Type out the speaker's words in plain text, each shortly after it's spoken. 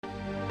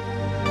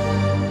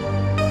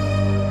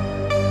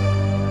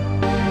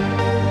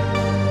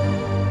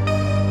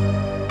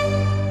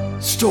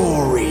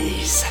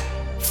Stories,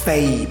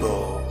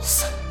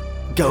 fables,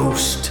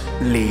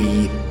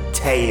 ghostly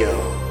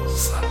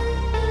tales.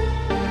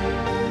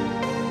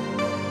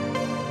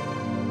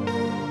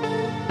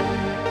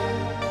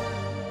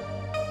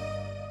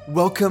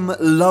 Welcome,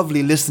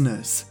 lovely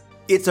listeners.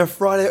 It's a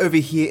Friday over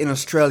here in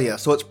Australia,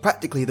 so it's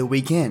practically the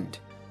weekend.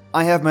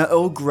 I have my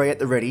Earl Grey at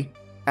the ready,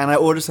 and I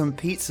ordered some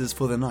pizzas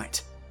for the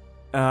night.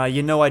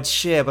 I'd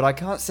share, but I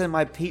can't send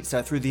my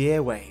pizza through the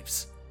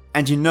airwaves.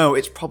 And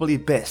it's probably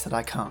best that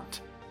I can't.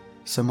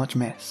 So much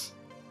mess.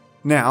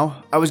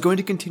 Now, I was going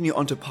to continue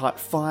on to part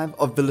 5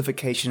 of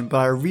Vilification, but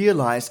I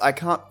realised I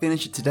can't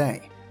finish it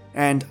today,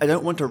 and I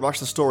don't want to rush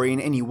the story in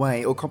any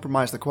way or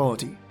compromise the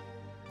quality.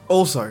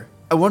 Also,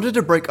 I wanted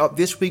to break up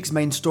this week's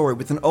main story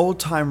with an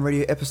old-time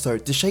radio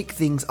episode to shake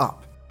things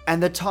up.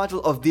 And the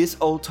title of this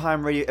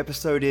old-time radio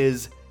episode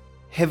is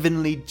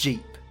Heavenly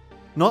Jeep.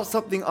 Not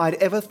something I'd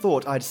ever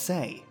thought I'd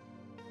say.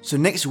 So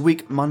next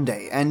week,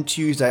 Monday and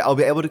Tuesday, I'll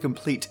be able to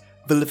complete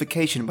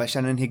Vilification by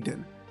Shannon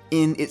Higdon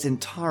in its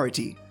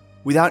entirety,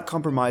 without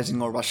compromising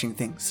or rushing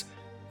things.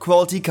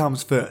 Quality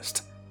comes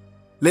first.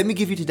 Let me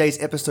give you today's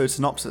episode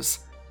synopsis,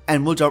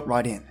 and we'll jump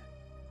right in.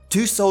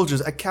 2 soldiers,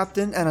 a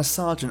captain and a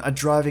sergeant, are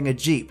driving a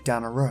jeep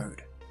down a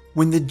road.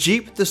 When the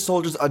jeep the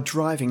soldiers are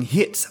driving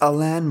hits a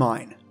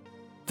landmine,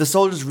 the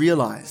soldiers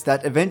realize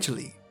that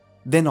eventually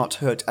they're not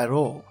hurt at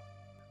all.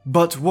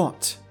 But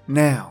what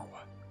now?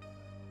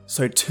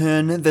 So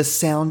turn the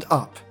sound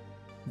up,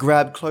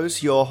 grab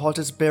close your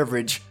hottest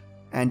beverage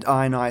and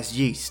ionized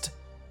yeast,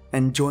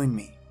 and join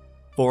me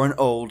for an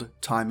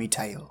old-timey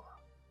tale.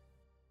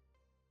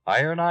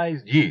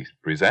 Ionized Yeast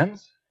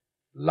presents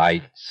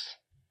Lights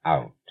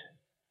Out.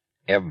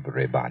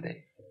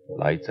 Everybody.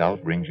 Lights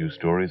Out brings you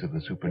stories of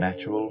the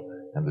supernatural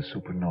and the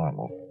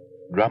supernormal,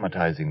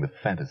 dramatizing the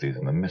fantasies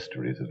and the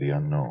mysteries of the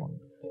unknown.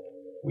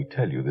 We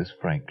tell you this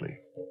frankly.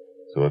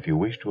 So if you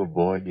wish to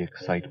avoid the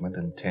excitement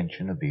and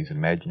tension of these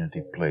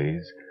imaginative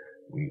plays,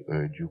 we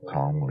urge you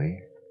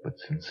calmly but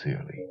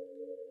sincerely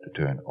to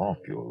turn off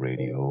your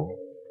radio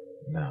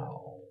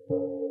now.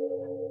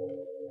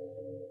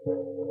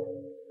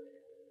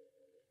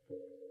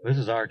 This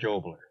is Arch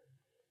Obler.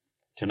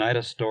 Tonight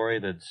a story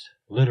that's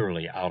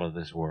literally out of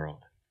this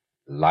world.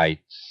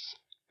 Lights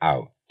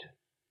Out.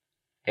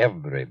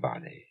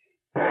 Everybody.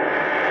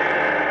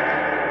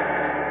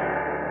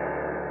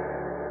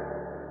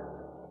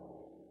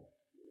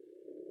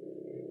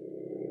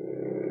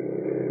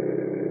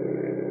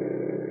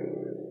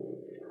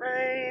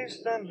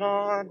 Praise the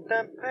Lord,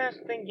 and pass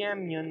the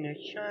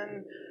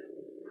ammunition.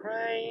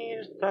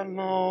 Praise the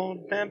Lord,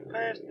 and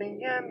pass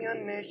the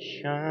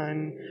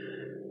ammunition.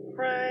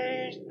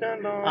 Praise the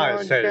Lord.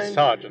 I say,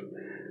 Sergeant.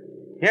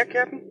 Yeah,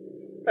 Captain?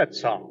 That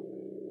song.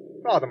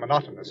 Rather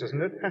monotonous,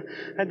 isn't it?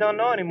 I don't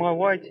know any more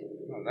words.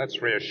 Well,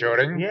 that's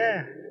reassuring.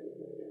 Yeah.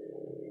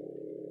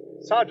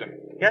 Sergeant.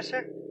 Yes,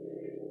 sir?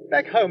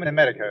 Back home in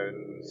America,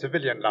 in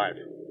civilian life,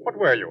 what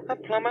were you? A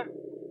plumber.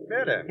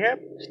 Really? Yep.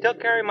 Still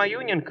carry my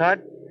union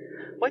card.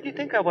 What do you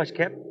think I was,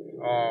 Cap?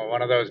 Oh,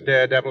 one of those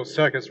daredevil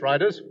circus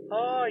riders?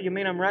 Oh, you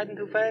mean I'm riding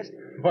too fast?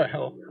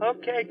 Well,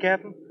 Okay,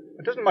 Captain.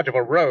 it isn't much of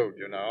a road,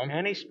 you know.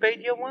 Any speed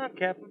you want,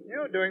 Captain.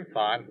 You're doing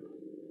fine.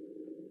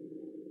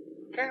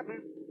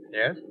 Captain,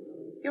 Yes?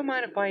 you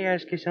mind if I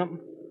ask you something?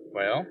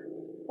 Well?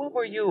 What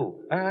were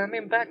you?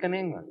 Back in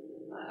England.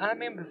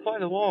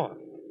 Before the war.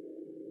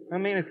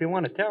 If you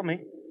want to tell me.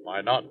 Why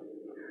not?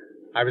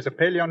 I was a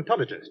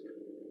paleontologist.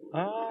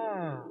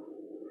 Oh,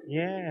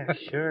 yeah,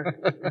 sure.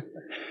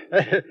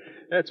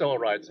 That's all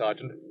right,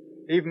 Sergeant.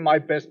 Even my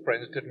best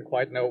friends didn't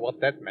quite know what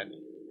that meant.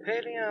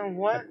 Paleo A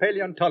what?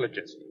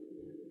 paleontologist.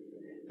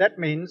 That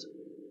means...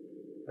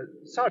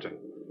 Sergeant,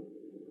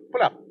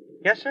 pull up.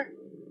 Yes, sir?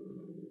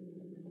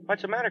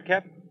 What's the matter,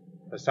 Cap?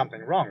 There's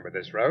something wrong with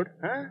this road.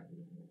 Huh?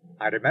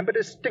 I remember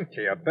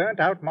distinctly a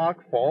burnt-out Mark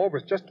IV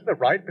was just to the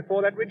right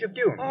before that ridge of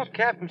dunes. Oh,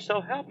 Captain, so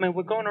help me.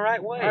 We're going the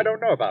right way. I don't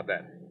know about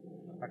that.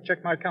 I've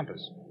checked my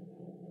compass.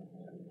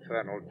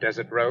 Infernal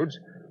desert roads.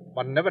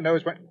 One never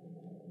knows when...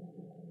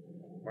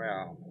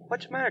 Well,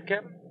 What's the matter,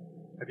 Captain?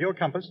 have you a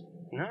compass?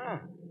 No.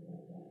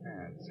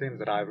 Yeah, it seems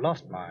that I've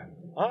lost mine.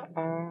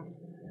 Uh-oh.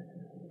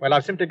 Well,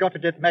 I've simply got to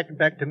get back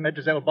to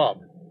Medjugorje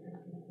Bob.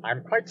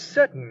 I'm quite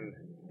certain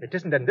it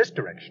isn't in this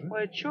direction.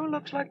 Well, it sure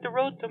looks like the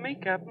road to me,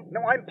 Captain.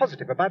 No, I'm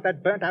positive about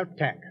that burnt-out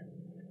tank.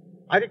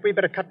 I think we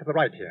better cut to the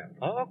right here.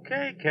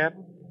 Okay,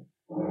 Captain.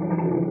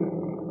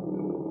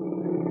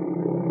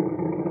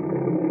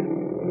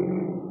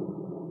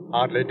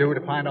 Hardly do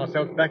to find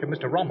ourselves back in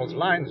Mr. Rommel's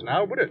lines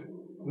now, would it?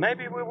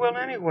 Maybe we will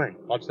anyway.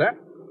 What's that?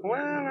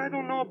 Well, I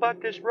don't know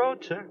about this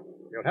road, sir.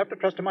 You'll have to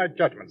trust to my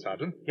judgment,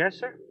 Sergeant. Yes,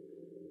 sir?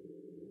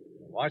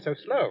 Why so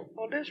slow?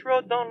 Well, this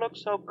road don't look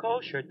so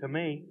kosher to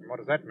me. What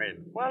does that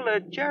mean? Well,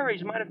 the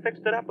Jerry's might have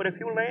fixed it up with a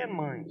few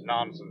landmines.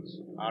 Nonsense.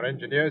 Our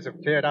engineers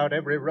have cleared out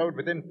every road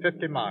within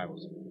 50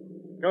 miles.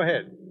 Go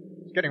ahead.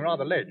 It's getting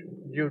rather late.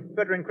 You'd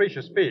better increase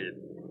your speed.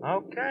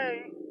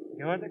 Okay.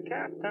 You're the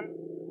captain.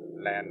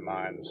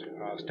 Landmines.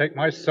 Oh, stake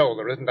my soul,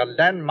 there isn't a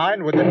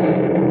landmine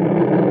within...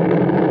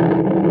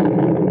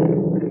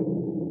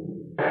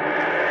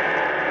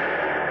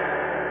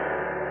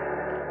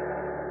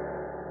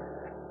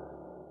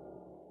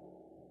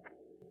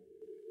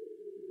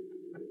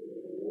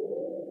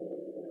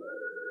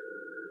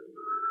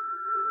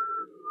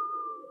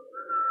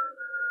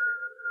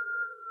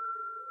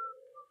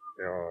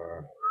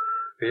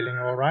 Feeling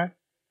all right?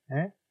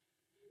 Eh?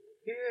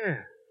 Yeah.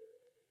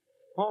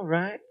 All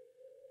right.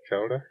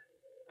 Shoulder?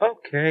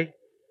 Okay.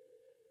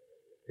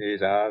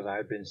 These hours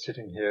I've been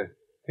sitting here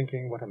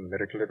thinking what a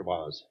miracle it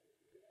was.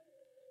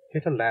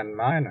 Hit a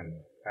landmine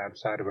and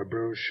outside of a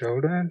bruised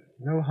shoulder,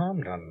 no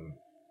harm done.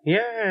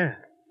 Yeah.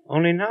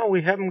 Only now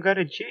we haven't got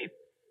a jeep.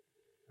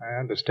 I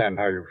understand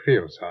how you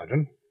feel,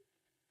 Sergeant.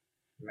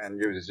 A man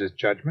uses his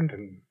judgment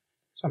and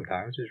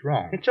sometimes he's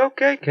wrong. It's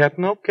okay,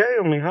 Captain, okay.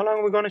 Only how long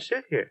are we going to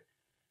sit here?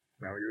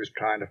 No use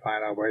trying to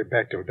find our way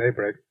back till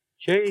daybreak.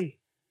 Gee,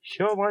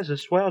 sure was a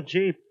swell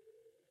jeep.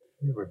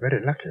 You were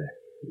very lucky.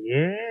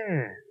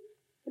 Yeah.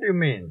 What do you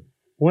mean?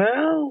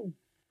 Well,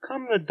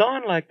 come the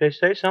dawn, like they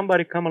say,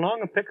 somebody come along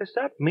and pick us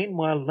up.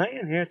 Meanwhile,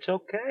 laying here, it's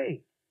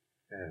okay.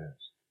 Yes.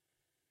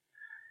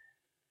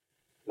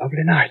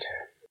 Lovely night.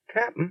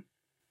 Captain,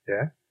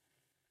 Yeah?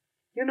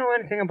 you know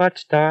anything about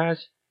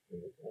stars?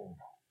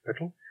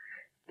 Little?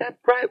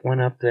 That bright one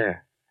up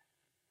there.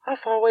 How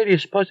far away do you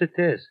suppose it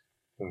is?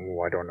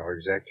 Oh, I don't know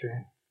exactly.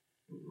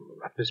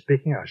 Roughly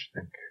speaking, I should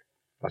think.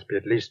 Must be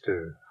at least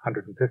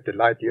 150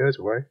 light years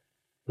away.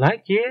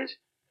 Light years?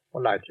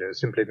 Well, light years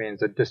simply means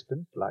the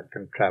distance light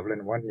can travel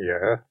in 1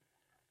 year,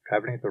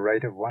 traveling at the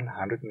rate of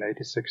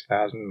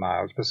 186,000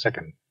 miles per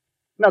second.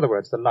 In other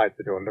words, the light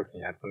that you're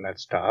looking at from that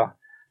star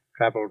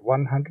traveled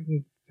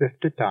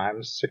 150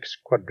 times 6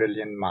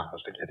 quadrillion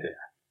miles to get here.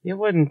 You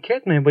wouldn't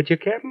kid me, would you,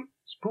 Captain?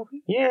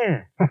 Spooky?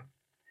 Yeah.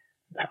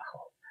 No,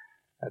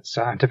 that's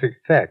scientific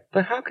fact.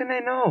 But how can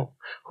they know?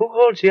 Who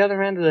holds the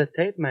other end of the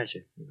tape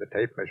measure? The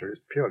tape measure is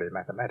purely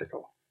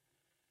mathematical.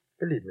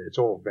 Believe me, it's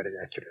all very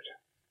accurate.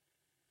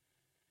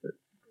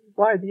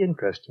 Why the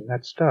interest in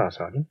that star,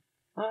 Sergeant?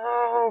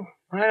 Oh,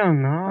 I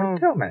don't know. Well,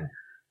 tell me.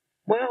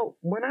 Well,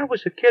 when I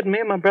was a kid, me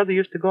and my brother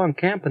used to go on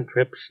camping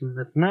trips, and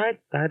at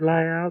night I'd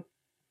lie out,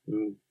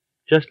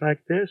 just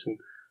like this, and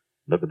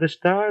look at the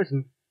stars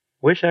and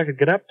wish I could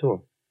get up to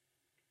them.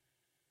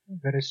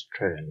 Very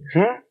strange.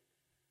 Huh?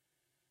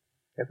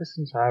 Ever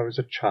since I was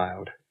a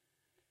child,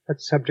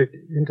 that subject,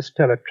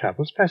 interstellar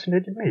travels,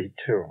 fascinated me,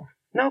 too.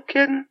 No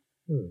kidding?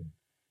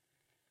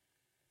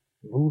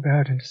 Move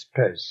out into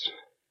space,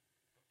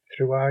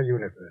 through our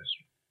universe,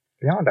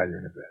 beyond our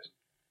universe.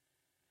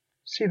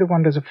 See the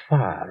wonders of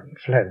fire and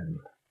flame,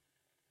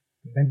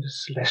 and then the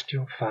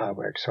celestial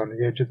fireworks on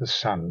the edge of the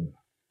sun,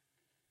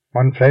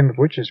 one flame of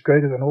which is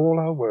greater than all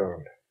our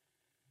world.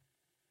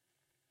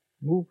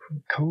 Move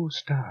from cold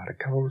star to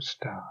cold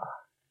star.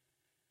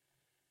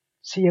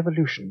 See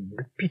evolution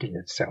repeating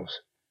itself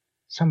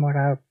somewhere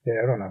out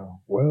there on a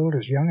world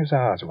as young as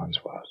ours once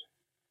was.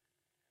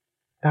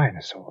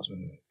 Dinosaurs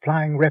and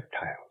flying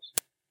reptiles.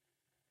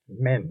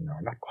 Men,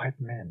 or not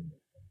quite men.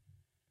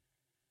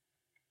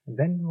 And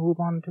then move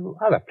on to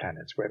other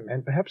planets where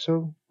men perhaps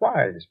are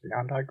wise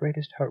beyond our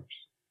greatest hopes.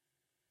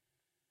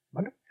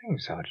 Wonderful thing,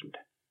 Sergeant.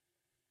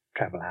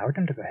 Travel out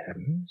into the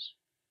heavens.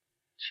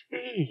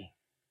 Gee,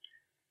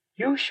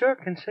 you sure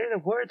can say the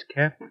words,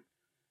 Captain.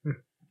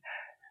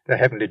 The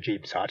heavenly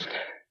jeep, Sergeant.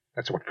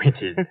 That's what we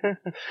need.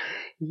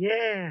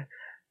 Yeah,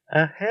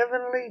 a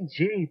heavenly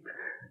jeep.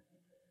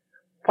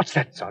 What's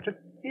that, Sergeant?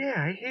 Yeah,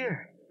 I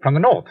hear. From the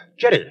north.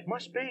 Jetty.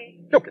 Must be.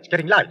 Look, it's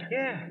getting light.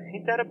 Yeah,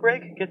 ain't that a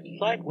break? It gets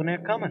light when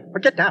they're coming.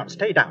 Well, get down.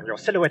 Stay down. You're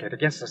silhouetted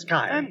against the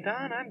sky. I'm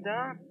down.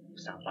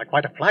 Sounds like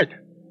quite a flight.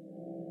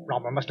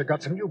 Rommel must have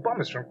got some new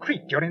bombers from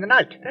Crete during the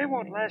night. They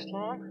won't last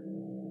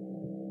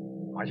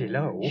long. Mighty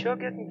low. Sure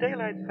getting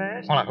daylight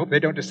fast. Well, I hope they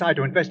don't decide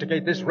to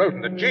investigate this road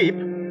in the jeep.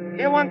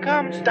 Here one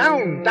comes.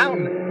 Down,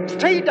 down.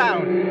 Stay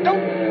down.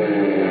 Don't.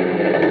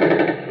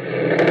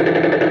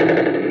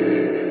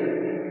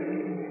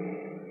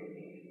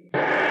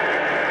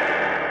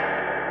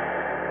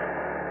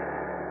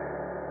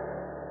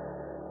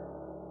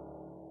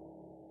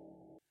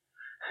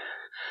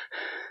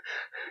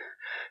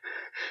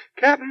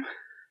 Captain?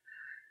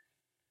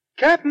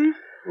 Captain?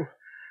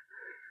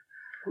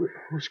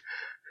 Who's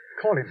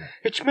calling me?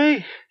 It's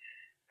me.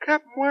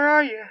 Captain, where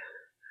are you?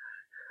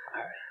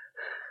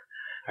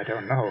 I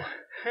don't know.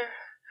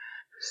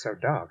 It's so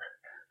dark.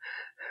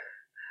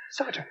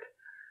 Sergeant,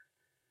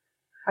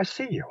 I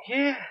see you.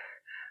 Yeah,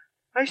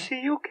 I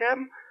see you,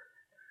 Captain.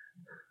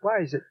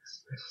 Why is it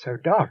so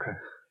dark?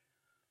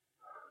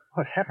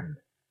 What happened?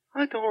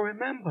 I don't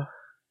remember.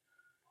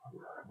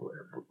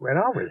 Where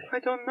are we? I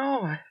don't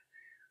know.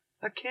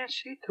 I can't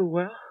see too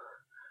well.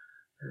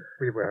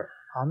 We were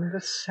on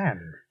the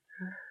sand,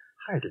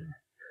 hiding.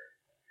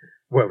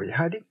 Were we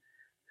hiding?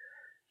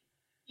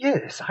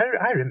 Yes,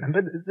 I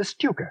remember the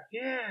Stuka.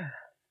 Yeah.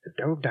 It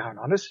dove down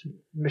on us,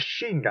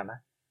 machine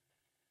gunner.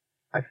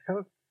 I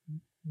felt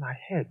my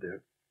head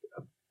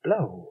a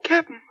blow.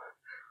 Captain,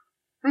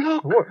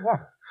 look. What?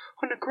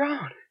 On the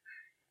ground.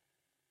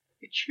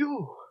 It's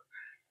you.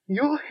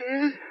 Your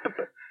head.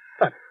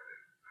 But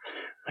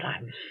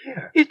I'm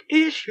here. It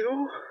is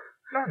you.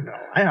 No,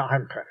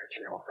 I'm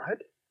perfectly all right.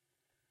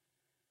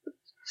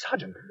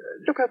 Sergeant,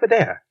 look over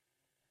there.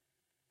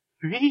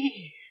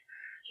 Me?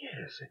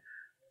 Yes,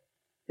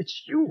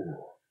 it's you.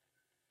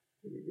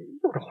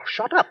 You're all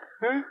shot up.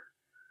 Huh?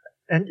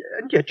 And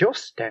yet you're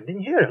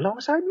standing here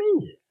alongside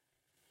me.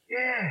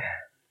 Yeah.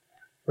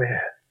 We're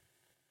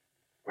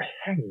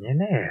hanging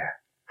in air.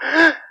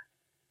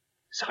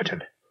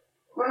 Sergeant,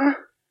 What?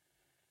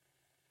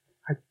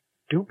 I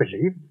do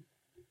believe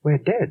we're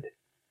dead.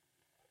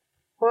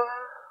 What?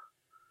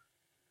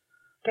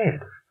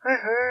 Dead.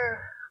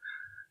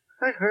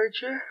 I heard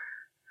you.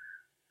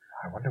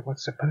 I wonder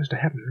what's supposed to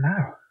happen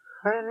now.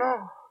 I don't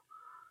know.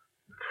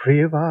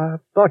 Free of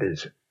our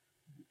bodies.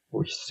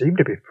 We seem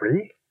to be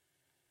free.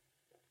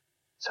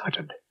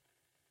 Sergeant,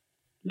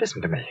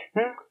 listen to me.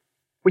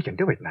 We can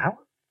do it now.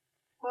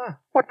 What?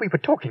 What we were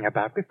talking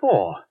about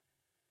before.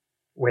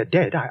 We're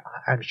dead,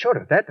 I'm sure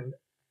of that, and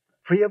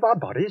free of our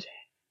bodies,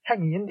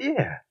 hanging in the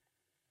air.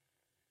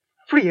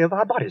 Free of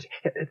our bodies.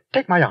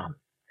 Take my arm.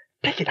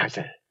 Take it, I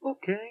say.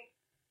 Okay.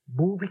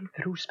 Moving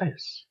through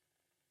space.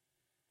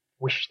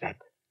 Wish that.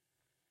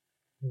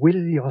 Will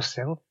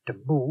yourself to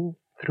move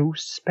through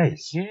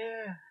space.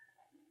 Yeah.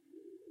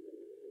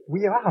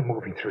 We are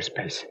moving through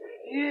space.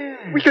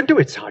 Yeah. We can do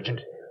it,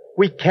 Sergeant.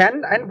 We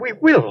can and we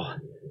will.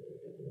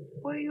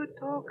 What are you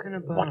talking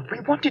about? What we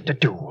wanted to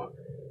do.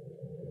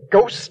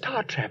 Go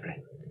star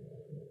traveling.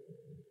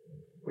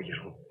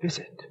 We'll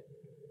visit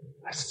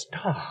a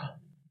star.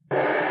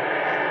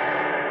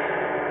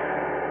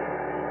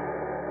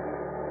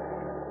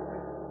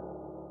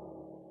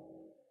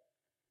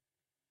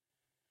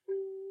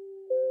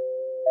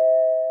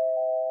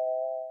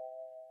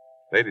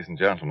 Ladies and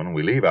gentlemen,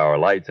 we leave our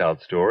lights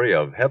out story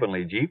of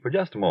Heavenly Jeep for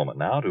just a moment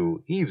now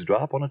to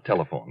eavesdrop on a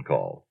telephone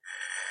call.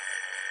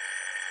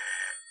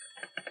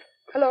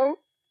 Hello?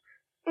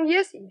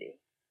 Yes, Edie.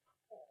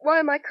 Why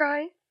am I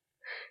crying?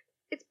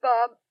 It's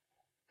Bob.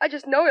 I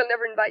just know he'll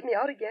never invite me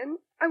out again.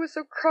 I was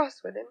so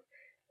cross with him.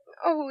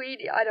 Oh,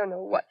 Edie, I don't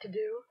know what to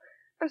do.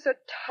 I'm so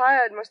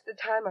tired most of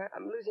the time.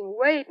 I'm losing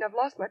weight and I've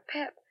lost my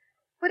pep.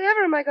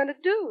 Whatever am I going to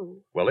do?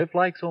 Well, if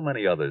like so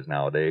many others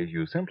nowadays,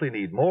 you simply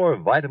need more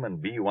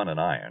vitamin B1 and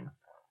iron,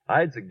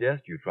 I'd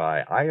suggest you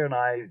try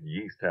ironized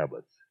yeast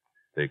tablets.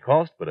 They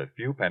cost but a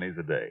few pennies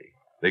a day.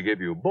 They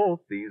give you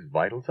both these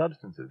vital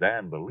substances,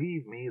 and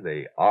believe me,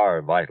 they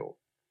are vital.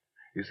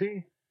 You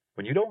see,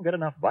 when you don't get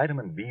enough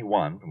vitamin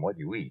B1 from what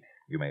you eat,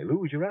 you may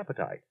lose your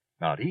appetite,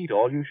 not eat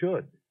all you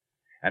should.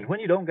 And when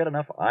you don't get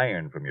enough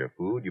iron from your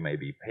food, you may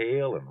be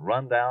pale and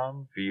run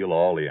down, feel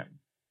all in.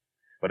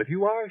 But if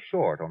you are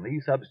short on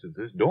these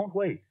substances, don't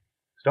wait.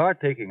 Start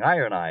taking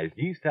ironized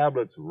yeast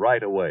tablets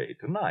right away,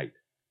 tonight.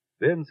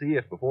 Then see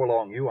if before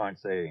long you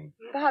aren't saying,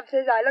 Bob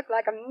says I look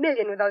like a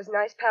million with those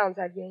nice pounds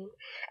I've gained.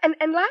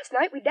 And last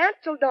night we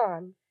danced till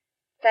dawn.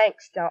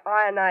 Thanks to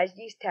ionized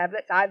yeast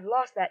tablets, I've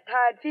lost that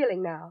tired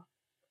feeling now.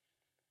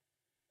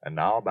 And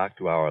now back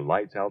to our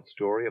lights out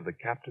story of the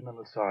captain and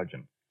the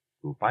sergeant,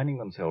 who, finding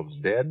themselves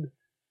dead,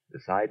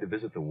 decide to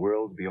visit the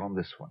world beyond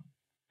this one.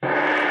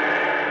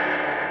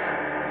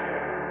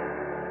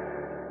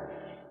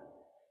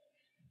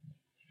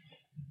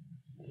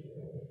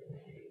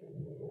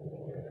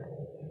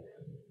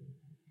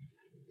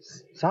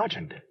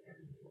 Sergeant,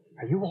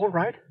 are you all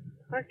right?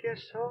 I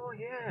guess so,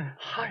 yeah.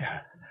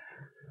 Higher.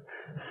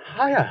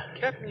 Higher.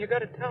 Captain, you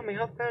gotta tell me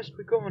how fast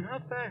we're going. How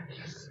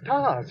fast?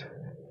 Stars.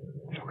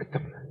 Look at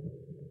them.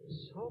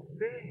 So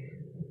big.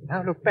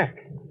 Now look back.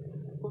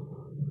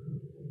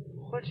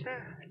 What's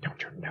that?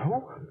 Don't you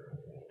know?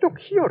 Look,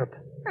 Europe,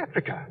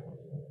 Africa,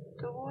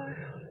 The world.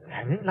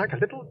 hanging like a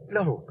little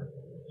globe.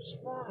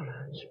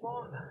 Smaller and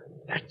smaller.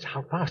 That's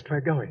how fast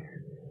we're going.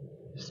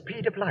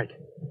 Speed of light.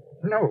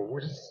 No,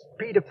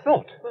 speed of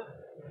thought.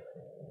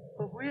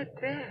 But we're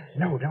dead.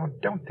 No,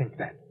 don't think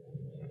that.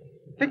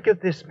 Think of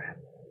this, man.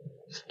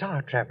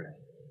 Star traveling.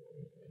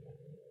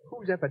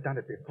 Who's ever done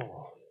it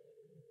before?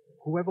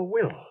 Whoever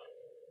will.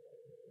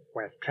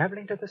 We're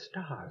traveling to the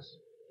stars.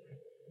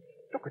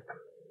 Look at them.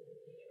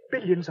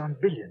 Billions on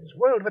billions,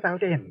 world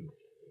without end.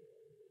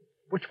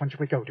 Which one should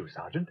we go to,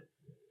 Sergeant?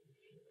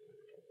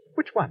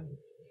 Which one?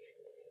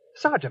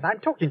 Sergeant, I'm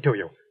talking to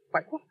you.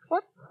 Why,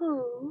 what?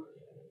 Who?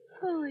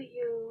 Who are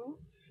you?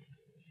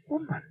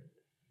 Woman.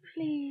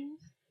 Please,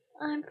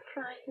 I'm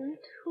frightened.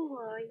 Who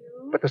are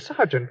you? But the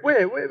sergeant,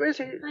 where's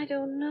he? I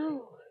don't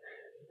know.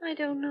 I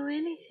don't know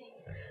anything.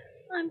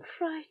 I'm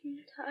frightened.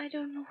 I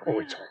don't know where. Oh,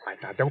 it's all right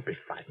now. Don't be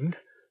frightened.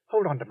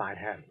 Hold on to my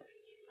hand.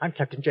 I'm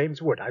Captain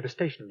James Wood. I was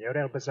stationed near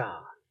El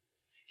Bazaar.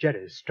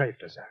 Jerry's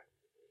strafed us.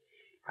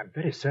 I'm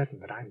very certain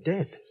that I'm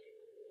dead.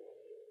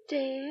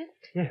 Dead?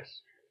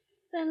 Yes.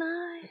 Then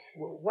I...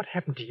 What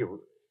happened to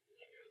you?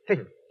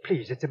 Think,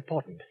 please. It's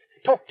important.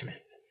 Talk to me.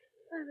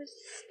 I was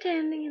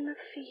standing in the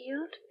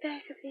field,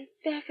 back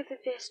of the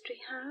vestry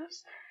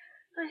house.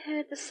 I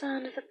heard the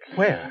sound of the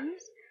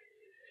planes.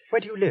 Where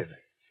do you live?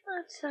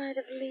 Outside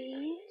of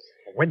Leeds.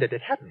 When did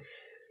it happen?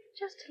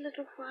 Just a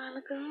little while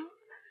ago.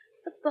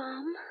 The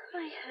bomb.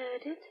 I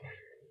heard it.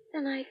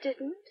 Then I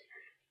didn't.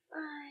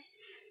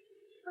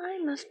 I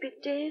must be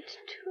dead,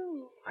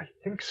 too. I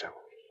think so.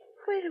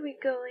 Where are we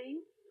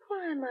going?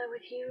 Why am I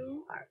with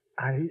you?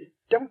 I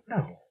don't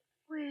know.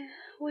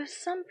 We're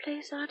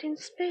someplace out in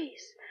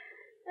space.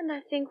 And I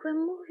think we're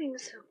moving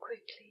so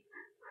quickly.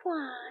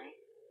 Why?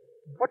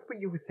 what were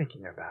you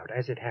thinking about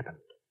as it happened?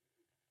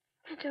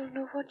 I don't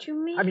know what you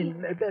mean. I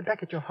mean,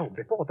 back at your home,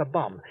 before the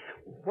bomb.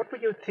 What were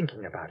you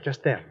thinking about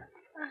just then?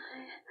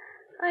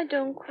 I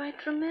don't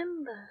quite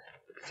remember.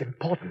 It's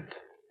important.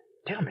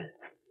 Tell me.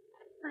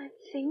 I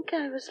think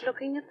I was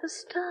looking at the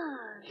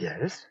stars.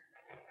 Yes?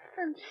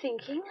 And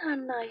thinking how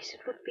nice it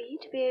would be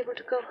to be able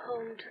to go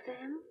home to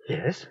them.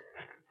 Yes?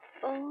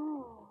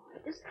 Oh,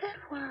 is that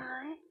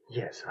why?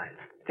 Yes, I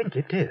think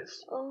it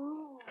is.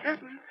 Oh.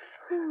 Captain,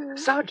 Who?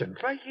 Sergeant!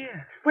 right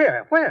here.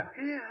 Where?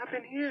 Here, up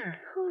in here.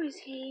 Who is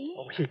he?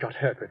 Oh, he got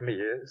hurt with me,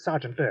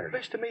 Sergeant Berg.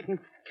 Mr. Meaton,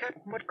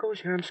 Captain, what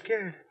goes here? I'm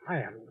scared. I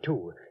am,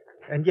 too.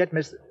 And yet,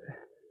 Miss...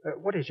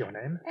 what is your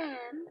name?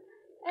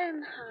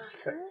 Anne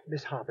Harper.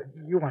 Miss Harper,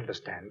 you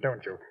understand,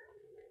 don't you?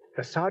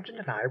 The sergeant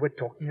and I were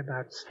talking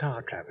about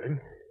star traveling,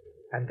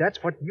 and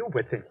that's what you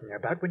were thinking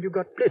about when you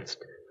got blitzed.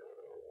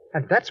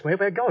 And that's where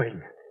we're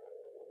going.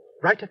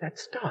 Right to that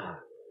star.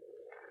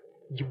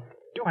 You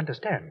do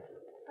understand?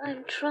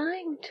 I'm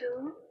trying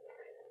to.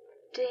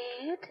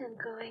 Dead and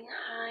going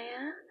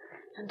higher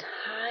and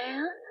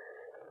higher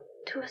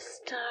to a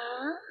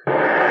star.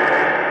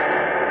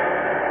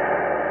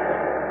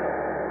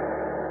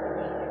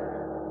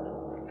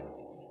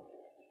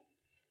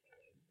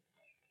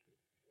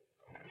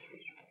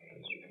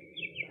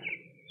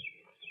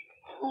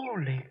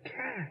 Holy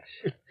cats.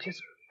 It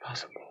is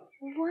possible.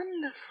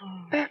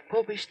 Wonderful. Back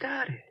where we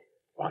started.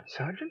 What,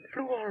 Sergeant?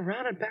 Flew all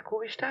around and back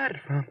where we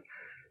started from.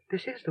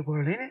 This is the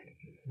world, ain't it?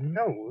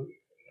 No,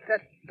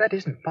 that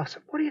isn't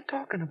possible. What are you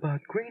talking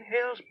about? Green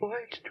hills,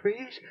 birds,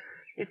 trees?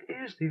 It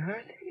is the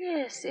earth.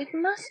 Yes, it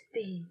must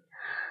be.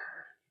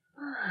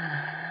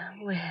 Ah,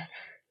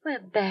 we're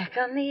back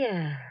on the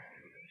earth.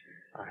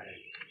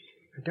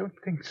 I don't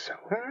think so.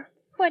 Huh?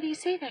 Why do you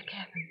say that,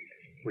 Captain?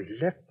 We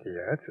left the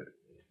Earth.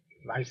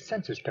 My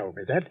senses told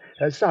me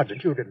that.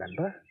 Sergeant, you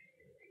remember.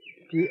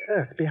 The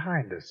Earth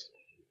behind us.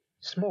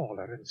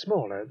 Smaller and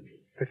smaller.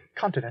 The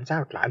continents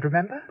outlined,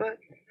 remember?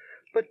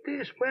 But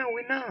this, where are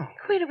we now?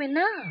 Where are we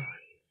now?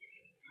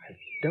 I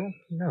don't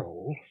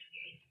know.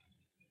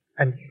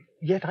 And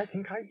yet I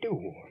think I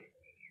do.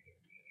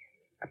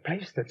 A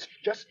place that's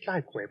just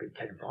like where we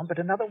came from, but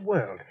another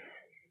world.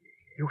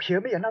 You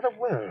hear me? Another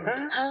world.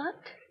 Huh? What?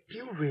 Do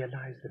you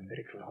realize the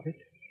miracle of it?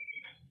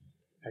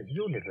 A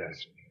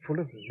universe full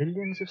of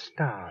millions of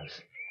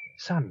stars,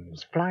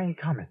 suns, flying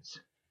comets,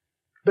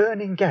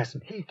 burning gas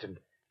and heat and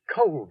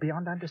coal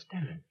beyond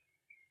understanding.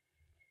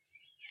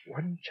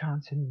 One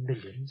chance in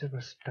millions of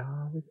a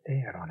star with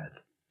air on it,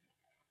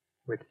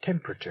 with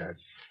temperature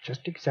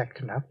just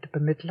exact enough to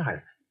permit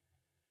life.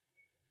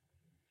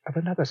 Of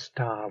another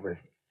star with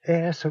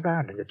air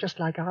surrounding it, just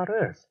like our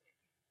Earth.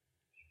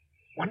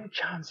 One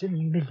chance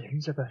in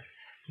millions of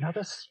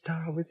another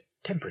star with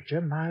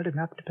temperature mild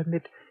enough to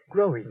permit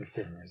growing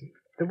things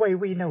the way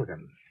we know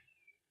them.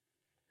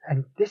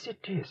 And this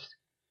it is.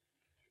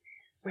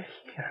 We're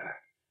here.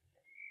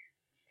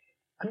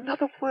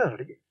 Another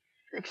world,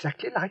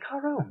 exactly like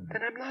our own.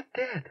 Then I'm not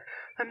dead.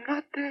 I'm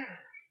not dead.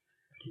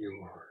 Do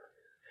you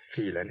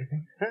feel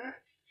anything? Huh?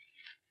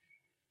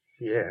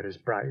 The air is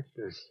bright.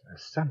 There's a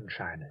sun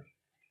shining.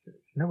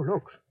 No,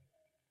 look.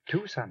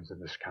 2 suns in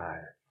the sky.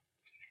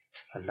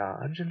 A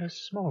large and a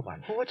small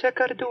one. Well, what's that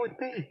got to do with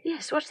me?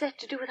 Yes, what's that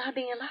to do with our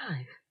being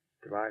alive?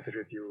 Do either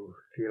of you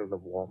feel the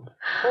warmth?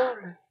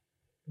 Holy.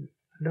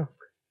 Look.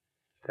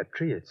 That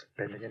tree, it's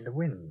bending in the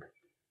wind.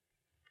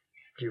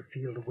 Do you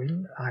feel the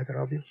wind, either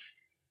of you?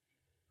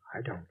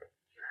 I don't.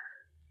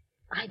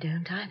 I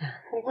don't either.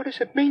 Well, what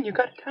does it mean? You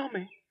got to tell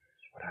me.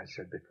 What I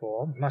said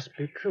before must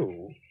be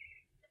true.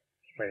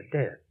 We're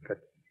dead, but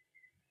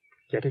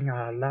getting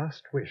our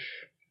last wish.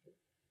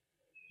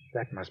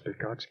 That must be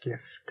God's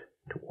gift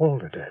to all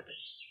the dead.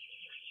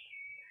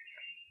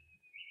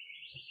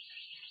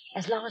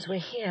 As long as we're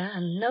here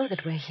and know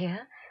that we're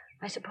here,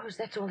 I suppose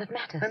that's all that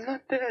matters. I'm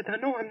not dead. I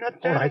know I'm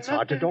not dead. All right, I'm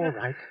not Sergeant, dead. all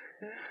right.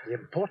 The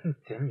important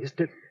thing is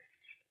to...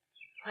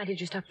 Why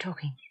did you stop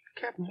talking?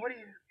 Captain, what are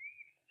you...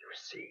 You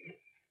see,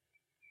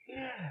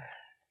 Yeah.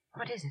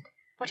 What is it?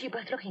 What are you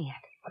both looking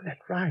at? on that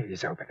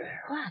rise over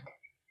there, What?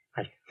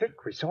 I think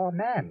we saw a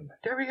man.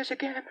 There he is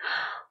again.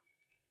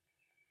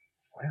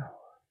 Well,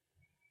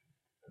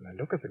 from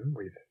the look of him,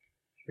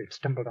 we've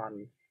stumbled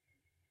on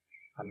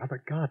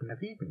another Garden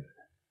of Eden.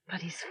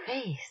 But his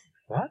face.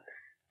 What?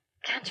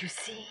 Can't you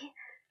see?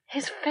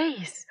 His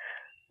face.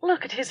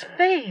 Look at his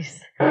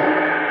face.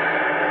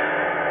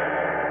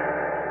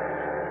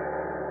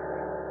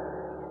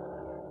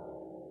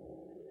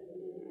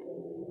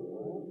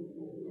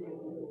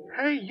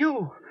 Hey,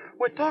 you.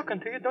 We're talking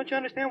to you. Don't you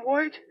understand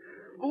words?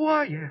 Who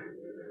are you?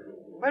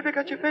 Why have you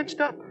got you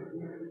fenced up?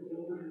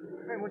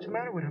 Hey, what's the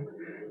matter with them?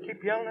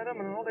 Keep yelling at them,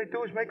 and all they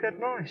do is make that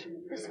noise.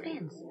 This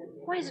fence.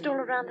 Why is it all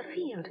around the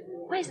field?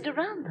 Why is it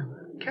around them?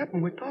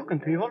 Captain, we're talking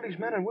to you. All these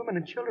men and women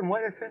and children,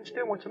 why are they fenced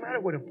in? What's the matter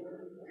with them?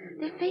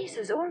 Their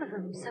faces, all of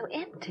them, so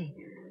empty.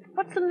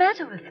 What's the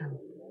matter with them?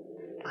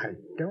 I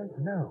don't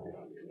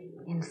know.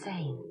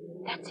 Insane.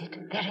 That's it.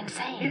 They're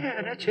insane.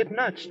 Yeah, that's it,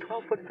 nuts.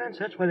 12-foot fence.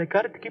 That's why they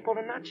got it, to keep all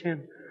the nuts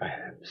in.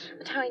 Perhaps.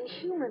 But how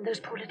inhuman. Those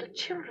poor little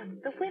children.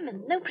 The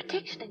women. No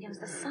protection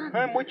against the sun.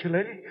 I'm with you,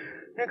 lady.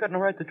 You ain't got no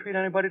right to treat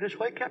anybody this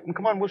way. Captain,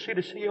 come on, we'll see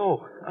the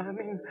CO. I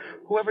mean,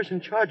 whoever's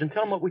in charge, and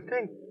tell him what we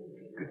think.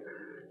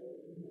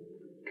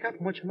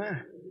 Captain, what's the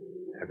matter?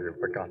 Have you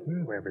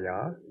forgotten where we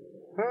are?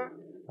 Huh?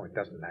 Oh, it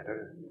doesn't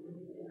matter.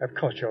 Of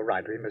course, you're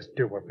right. We must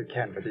do what we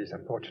can for these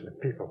unfortunate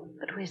people.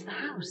 But where's the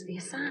house, the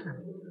asylum?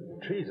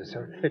 The trees are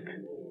so thick.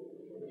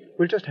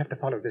 We'll just have to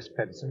follow this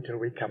fence until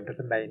we come to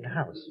the main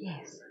house.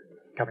 Yes.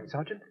 Coming,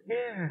 Sergeant?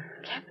 Yeah.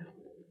 Captain,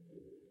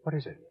 What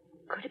is it?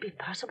 could it be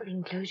possible the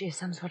enclosure is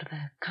some sort of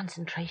a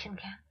concentration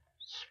camp?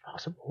 It's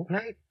possible.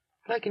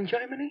 Like in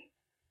Germany?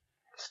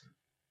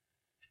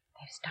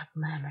 They've stopped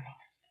murmuring.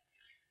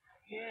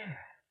 Yeah.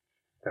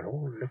 They're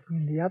all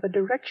looking in the other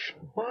direction.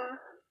 What?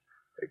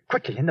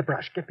 Quickly, in the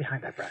brush. Get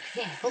behind that brush.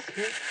 Yes.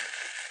 Okay.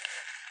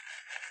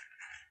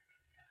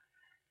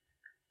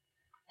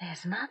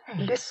 There's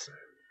nothing. Listen.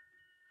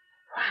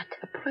 What?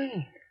 A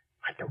plane.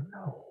 I don't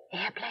know.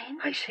 Airplane?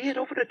 I see it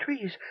over the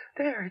trees.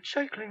 There, it's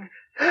circling.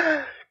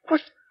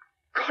 What?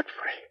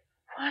 Godfrey.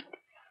 What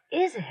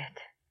is it?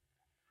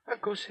 I'll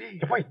go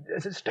see. Wait,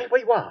 stay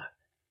where you are.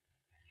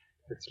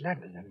 It's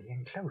landing in the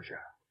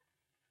enclosure.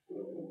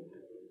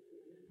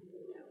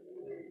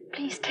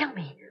 Please tell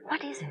me.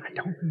 What is it? I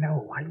don't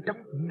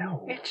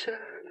know.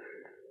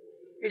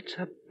 It's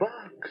a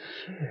bug.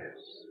 Yes.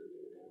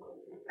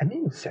 An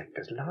insect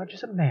as large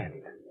as a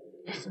man.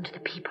 Listen to the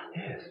people.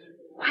 Yes.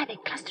 Why are they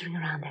clustering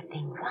around that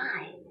thing?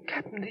 Why?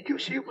 Captain, did you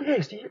see it?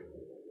 Yes,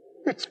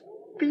 it's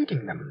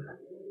feeding them.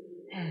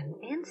 An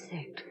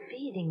insect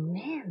feeding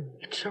men.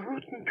 It's the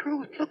root and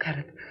truth. Look at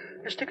it.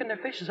 They're sticking their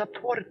faces up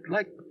toward it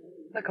like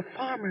a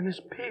farmer and his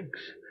pigs.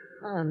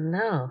 Oh,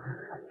 no.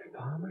 A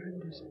farmer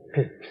and his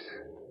pigs.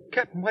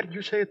 Captain, why did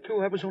you say it too?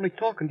 I was only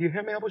talking. Do you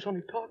hear me? I was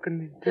only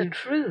talking. The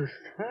truth.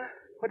 Huh?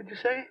 What did you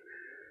say?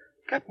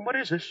 Captain, what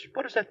is this?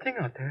 What is that thing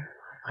out there?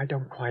 I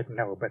don't quite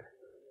know, but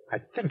I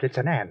think it's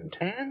an ant.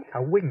 Ant?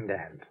 A winged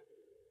ant.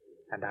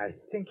 And I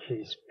think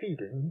he's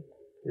feeding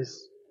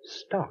his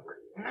stock.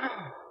 No.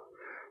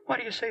 Why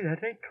do you say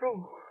that? It ain't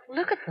true.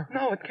 Look at them.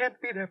 No, it can't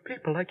be. They're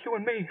people like you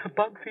and me. A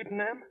bug feeding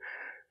them.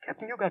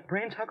 Captain, you got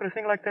brains. How could a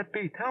thing like that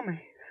be? Tell me.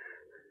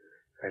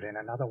 We're in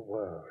another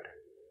world.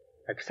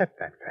 Accept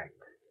that fact.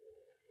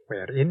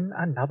 We're in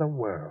another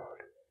world.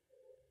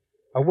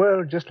 A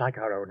world just like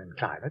our own in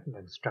climate and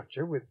in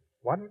structure, with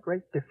one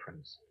great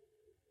difference.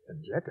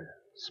 And yet a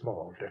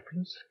small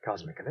difference,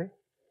 cosmically.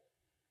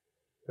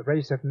 The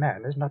race of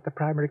man is not the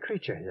primary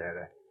creature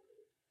here.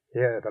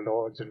 Here the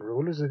lords and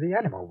rulers of the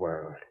animal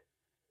world.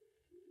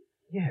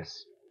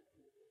 Yes,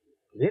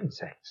 the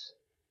insects.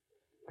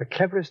 The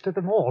cleverest of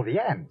them all, the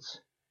ants.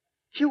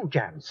 Huge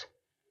ants.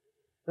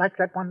 Like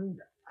that one,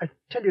 I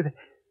tell you,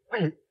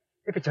 well,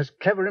 if it's as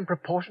clever in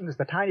proportion as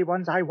the tiny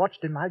ones I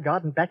watched in my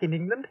garden back in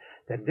England,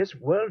 then this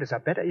world is a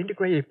better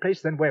integrated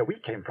place than where we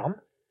came from.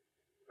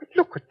 But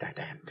look at that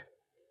ant.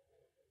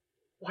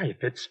 Why,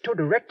 if it stood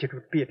erect, it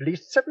would be at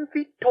least 7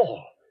 feet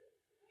tall.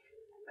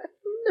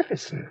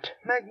 Magnificent.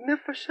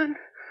 Magnificent?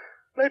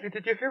 Lady,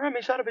 did you hear him?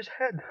 He's out of his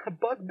head. A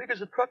bug big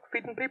as a truck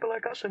feeding people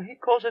like us, and he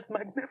calls it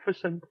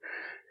magnificent.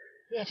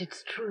 Yet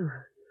it's true.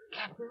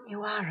 Captain,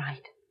 you are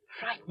right.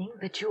 Frightening,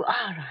 but you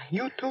are right.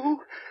 You too?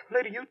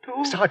 Lady, you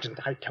too? Sergeant,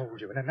 I told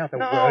you in another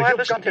No, word. I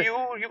listened to you.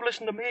 You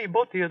listen to me,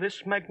 both of you.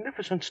 This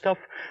magnificent stuff,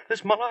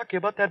 this malarkey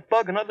about that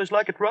bug and others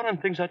like it running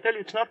things. I tell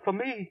you, it's not for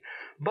me.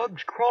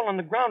 Bugs crawl on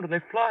the ground or they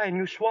fly and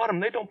you swat them.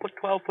 They don't put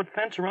 12-foot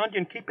fence around you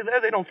and keep you there.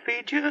 They don't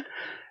feed you.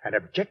 An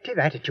objective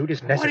attitude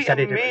is What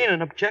necessary. do you mean,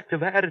 an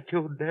objective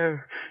attitude?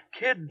 They're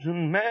kids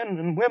and men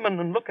and women,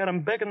 and look at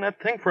them begging that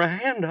thing for a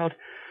handout.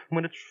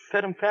 When it's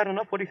fed him fat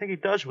enough, what do you think he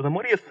does with them?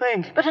 What do you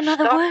think? But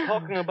another Stop world.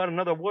 talking about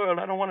another world.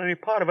 I don't want any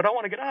part of it. I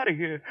want to get out of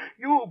here.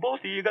 You,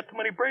 both of you, got too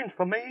many brains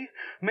for me.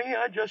 Me,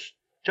 I just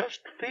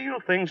feel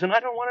things, and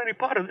I don't want any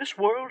part of this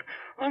world.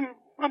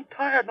 I'm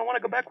tired, and I want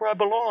to go back where I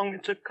belong.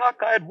 It's a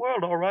cockeyed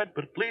world, all right,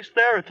 but at least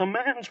there it's a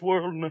man's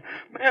world, and a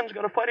man's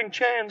got a fighting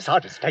chance.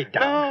 Sergeant, stay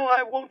down. No,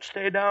 I won't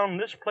stay down.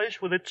 This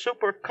place with its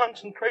super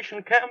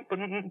concentration camp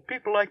and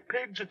people like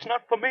pigs, it's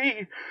not for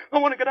me. I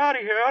want to get out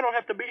of here. I don't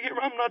have to be here.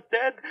 I'm not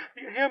dead.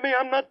 Do you hear me?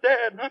 I'm not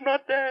dead. I'm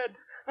not dead.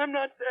 I'm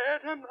not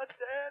dead. I'm not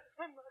dead.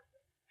 I'm not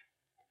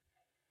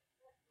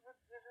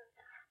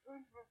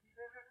dead.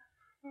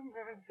 I'm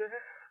not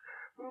dead.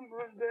 I'm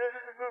not dead.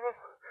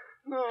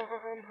 No,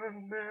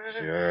 I'm not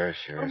dead.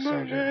 Sure, I'm not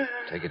Sergeant. dead.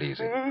 Take it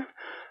easy. Huh?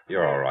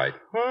 You're all right.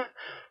 Huh?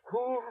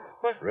 Who?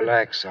 What?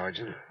 Relax,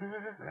 Sergeant.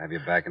 We'll have you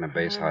back in a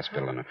base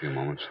hospital in a few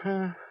moments.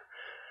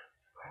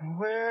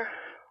 Where?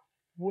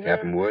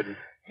 Captain Wood?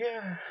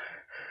 Yeah,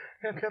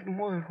 Captain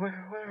Wood.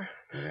 Where?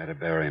 We had to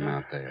bury him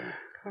out there.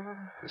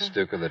 The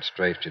Stuka that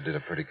strafed you did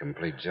a pretty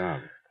complete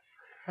job.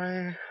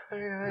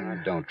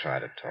 Now, don't try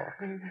to talk.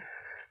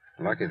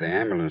 Lucky the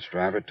ambulance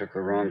driver took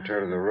the wrong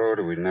turn of the road,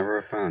 or we'd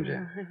never have found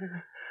you.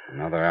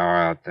 Another hour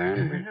out there,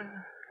 and we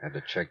had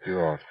to check you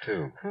off,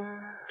 too.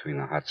 Between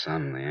the hot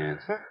sun and the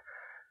ants.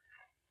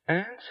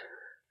 Ants?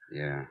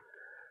 Yeah.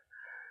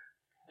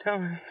 Tell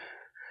me,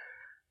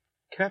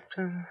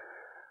 Captain,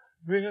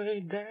 really,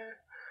 Dad?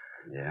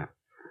 Yeah,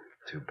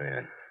 too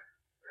bad.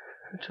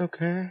 It's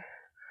okay.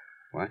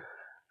 What?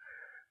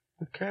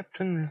 The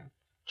Captain is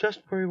just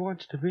where he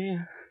wants to be.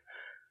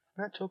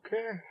 That's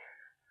okay.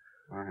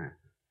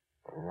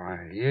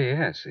 Why,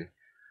 yeah, see.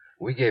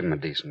 We gave him a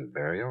decent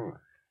burial.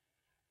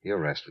 He'll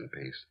rest in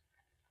peace.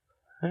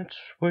 That's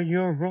where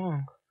you're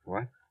wrong.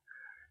 What?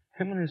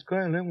 Him and his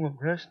guy Lem won't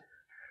rest.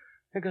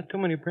 They got too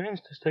many brains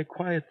to stay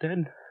quiet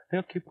dead.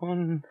 They'll keep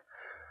on...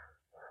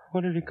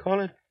 What did he call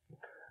it?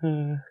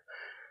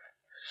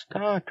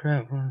 Star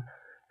traveling.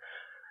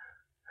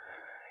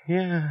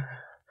 Yeah.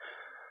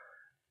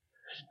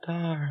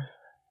 Star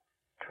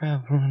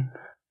traveling.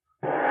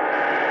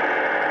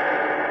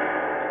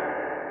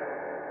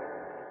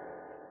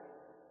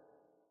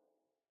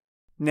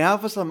 Now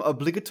for some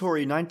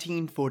obligatory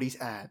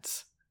 1940s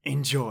ads.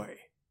 Enjoy.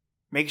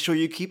 Make sure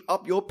you keep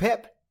up your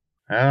pep.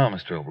 Well,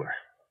 Mr. Obler,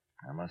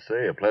 I must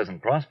say a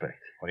pleasant prospect.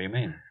 What do you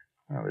mean?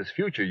 Well, this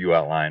future you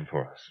outlined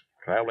for us,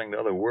 traveling to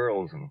other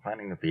worlds and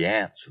finding that the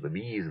ants or the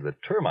bees or the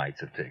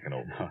termites have taken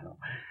over. No.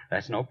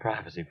 That's no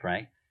prophecy,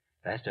 Frank.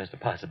 That's just a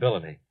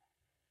possibility.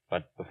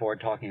 But before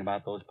talking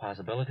about those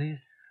possibilities,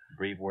 a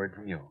brief word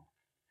from you.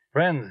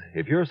 Friends,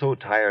 if you're so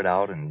tired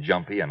out and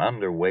jumpy and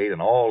underweight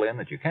and all in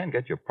that you can't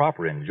get your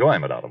proper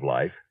enjoyment out of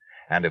life,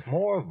 and if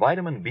more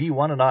vitamin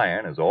B1 and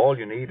iron is all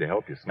you need to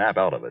help you snap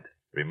out of it,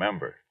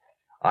 remember,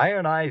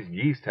 ironized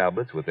yeast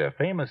tablets with their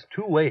famous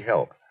two-way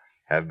help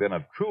have been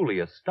of truly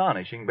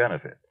astonishing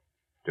benefit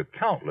to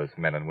countless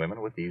men and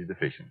women with these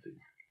deficiencies.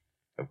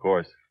 Of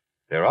course,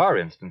 there are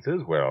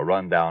instances where a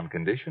rundown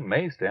condition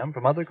may stem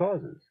from other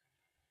causes.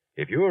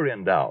 If you are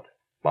in doubt,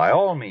 by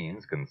all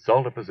means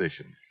consult a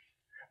physician.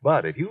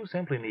 But if you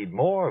simply need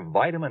more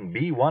vitamin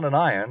B1 and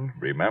iron,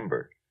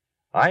 remember,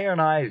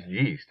 ironized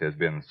yeast has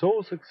been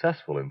so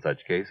successful in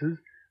such cases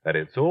that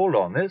it's sold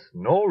on this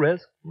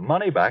no-risk,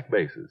 money-back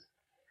basis.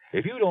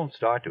 If you don't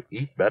start to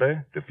eat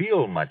better, to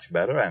feel much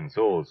better, and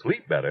so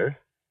sleep better,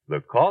 the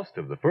cost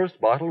of the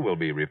first bottle will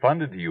be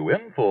refunded to you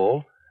in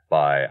full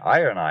by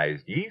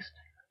Ironized Yeast,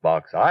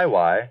 Box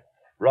IY,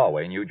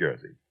 Rahway, New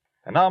Jersey.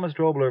 And now, Mr.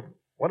 Obler,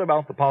 what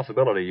about the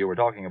possibility you were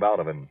talking about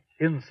of an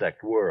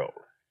insect world?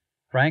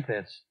 Frank,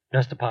 that's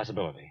just a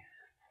possibility.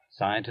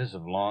 Scientists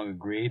have long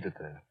agreed that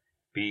the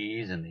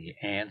bees and the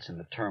ants and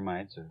the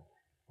termites are,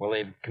 well,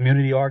 they've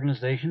community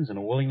organizations and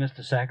a willingness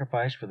to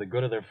sacrifice for the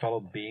good of their fellow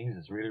beings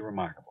is really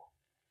remarkable.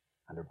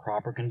 Under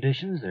proper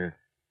conditions, there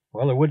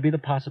would be the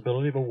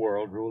possibility of a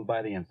world ruled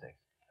by the insects.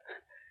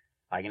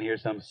 I can hear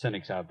some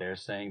cynics out there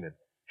saying that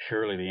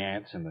surely the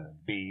ants and the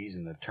bees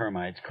and the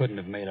termites couldn't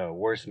have made a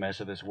worse mess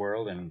of this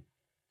world than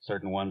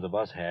certain ones of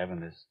us have in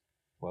this,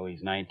 well,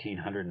 these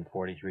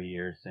 1943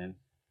 years since.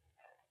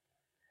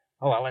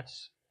 Oh, well,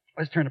 let's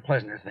turn to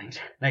pleasanter things.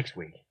 Next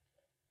week,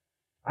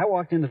 I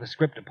walked into the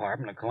script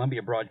department of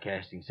Columbia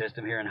Broadcasting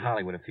System here in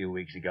Hollywood a few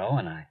weeks ago,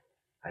 and I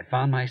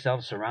found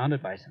myself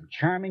surrounded by some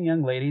charming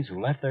young ladies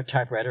who left their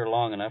typewriter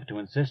long enough to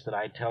insist that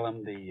I tell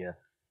them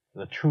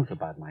the truth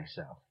about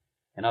myself.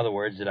 In other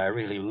words, that I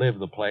really live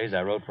the plays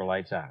I wrote for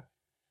Lights Out.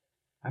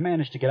 I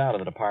managed to get out of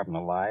the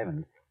department alive,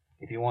 and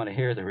if you want to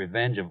hear the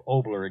revenge of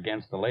Obler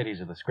against the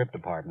ladies of the script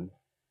department,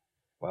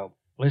 well,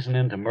 listen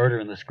in to Murder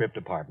in the Script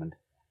Department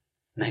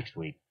next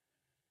week.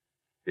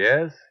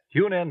 Yes,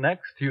 tune in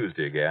next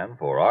Tuesday again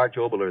for Arch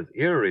Obler's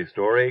eerie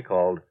story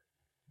called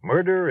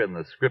Murder in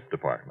the Script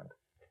Department.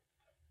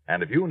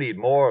 And if you need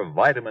more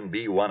vitamin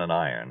B1 and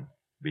iron,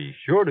 be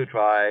sure to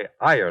try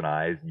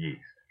ironized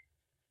yeast.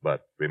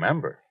 But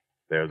remember,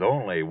 there's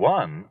only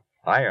one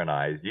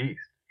ironized yeast.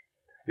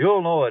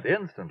 You'll know it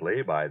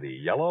instantly by the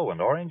yellow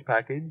and orange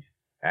package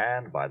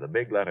and by the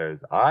big letters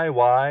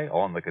IY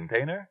on the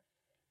container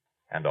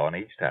and on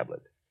each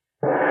tablet.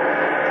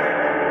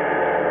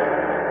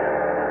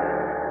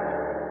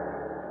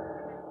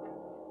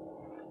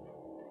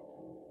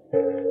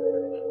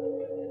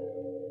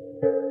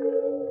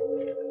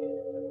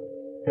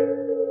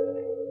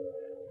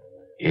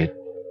 It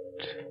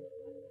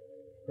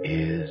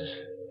is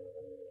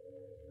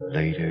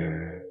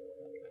later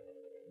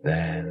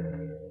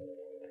than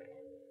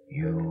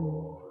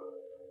you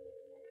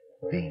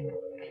think.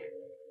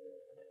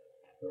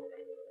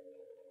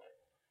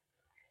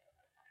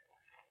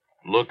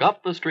 Look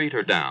up the street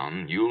or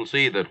down, you'll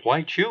see that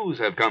white shoes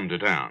have come to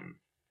town.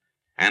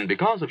 And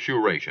because of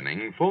shoe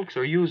rationing, folks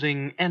are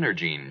using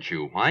Energine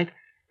Shoe White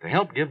to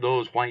help give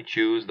those white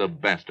shoes the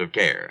best of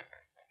care.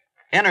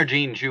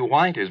 Energine Shoe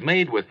White is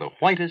made with the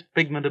whitest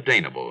pigment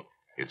obtainable.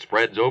 It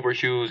spreads over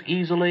shoes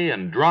easily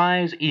and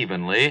dries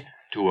evenly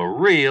to a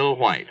real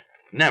white,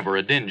 never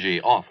a dingy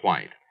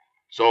off-white.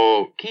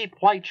 So keep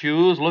white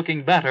shoes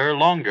looking better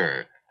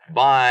longer.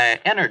 Buy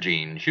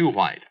Energine Shoe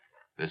White.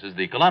 This is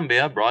the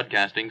Columbia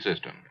Broadcasting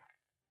System.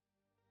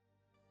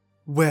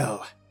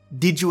 Well,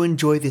 did you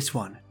enjoy this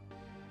one?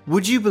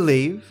 Would you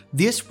believe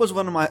this was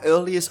one of my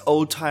earliest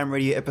old-time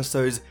radio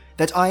episodes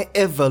that I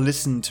ever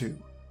listened to?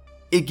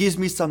 It gives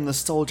me some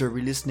nostalgia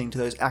re-listening to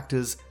those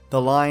actors,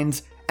 the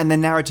lines, and the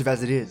narrative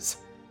as it is.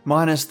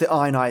 Minus the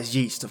ionized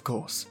yeast, of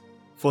course.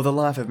 For the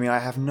life of me, I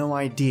have no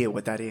idea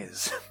what that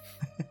is.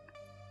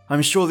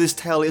 I'm sure this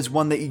tale is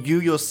one that you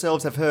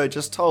yourselves have heard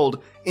just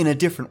told in a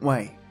different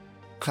way.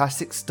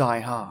 Classics die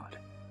hard.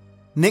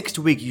 Next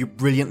week, you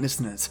brilliant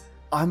listeners,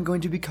 I'm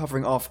going to be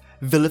covering off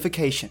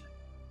vilification.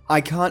 I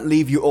can't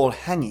leave you all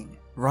hanging,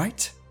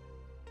 right?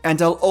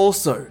 And I'll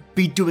also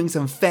be doing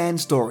some fan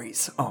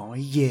stories, oh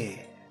yeah.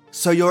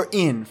 So you're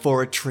in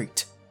for a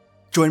treat.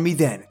 Join me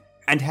then,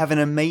 and have an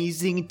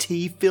amazing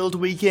tea-filled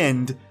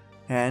weekend,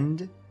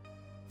 and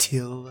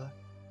till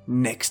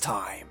next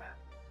time.